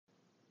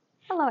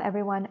Hello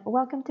everyone,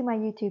 welcome to my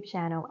YouTube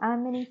channel.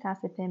 I'm Minnie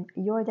Sasipim,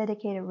 your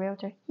dedicated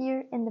realtor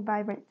here in the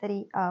vibrant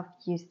city of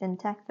Houston,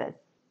 Texas.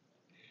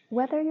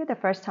 Whether you're the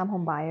first-time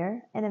home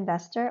buyer, an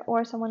investor,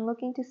 or someone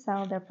looking to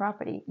sell their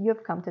property,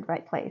 you've come to the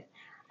right place.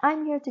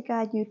 I'm here to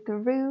guide you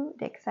through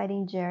the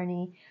exciting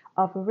journey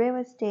of real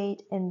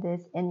estate in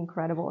this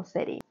incredible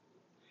city.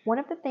 One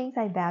of the things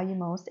I value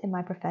most in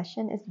my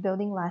profession is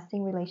building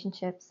lasting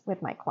relationships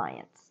with my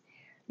clients.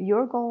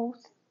 Your goals,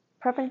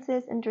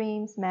 preferences, and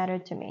dreams matter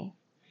to me,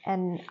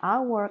 and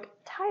I'll work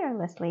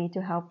tirelessly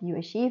to help you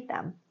achieve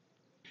them.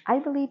 I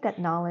believe that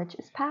knowledge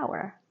is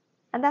power,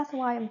 and that's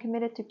why I'm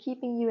committed to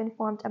keeping you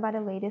informed about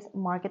the latest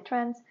market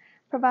trends,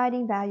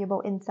 providing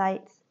valuable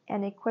insights,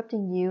 and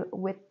equipping you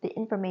with the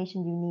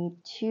information you need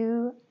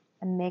to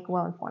make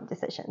well-informed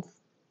decisions.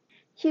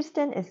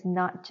 Houston is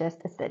not just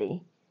a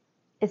city.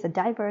 It's a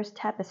diverse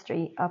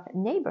tapestry of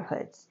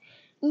neighborhoods,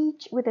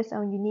 each with its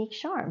own unique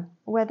charm.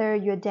 Whether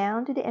you're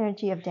down to the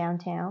energy of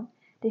downtown,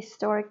 the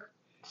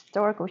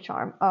historical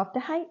charm of the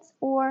Heights,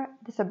 or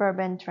the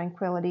suburban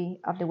tranquility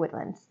of the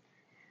Woodlands,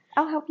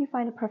 I'll help you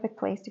find a perfect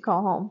place to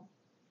call home.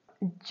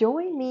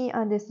 Join me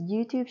on this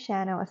YouTube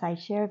channel as I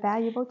share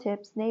valuable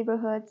tips,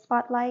 neighborhood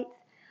spotlights,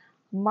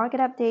 market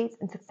updates,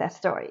 and success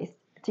stories.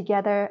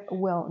 Together,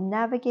 we'll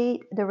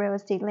navigate the real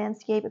estate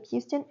landscape of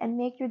Houston and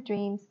make your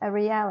dreams a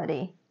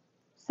reality.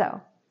 So,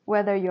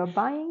 whether you're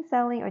buying,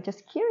 selling, or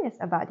just curious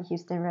about the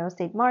Houston real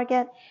estate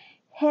market,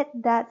 hit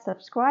that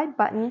subscribe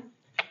button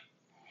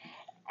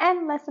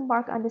and let's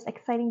embark on this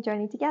exciting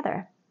journey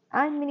together.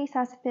 I'm Minnie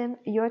Sasipim,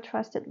 your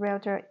trusted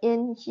realtor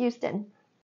in Houston.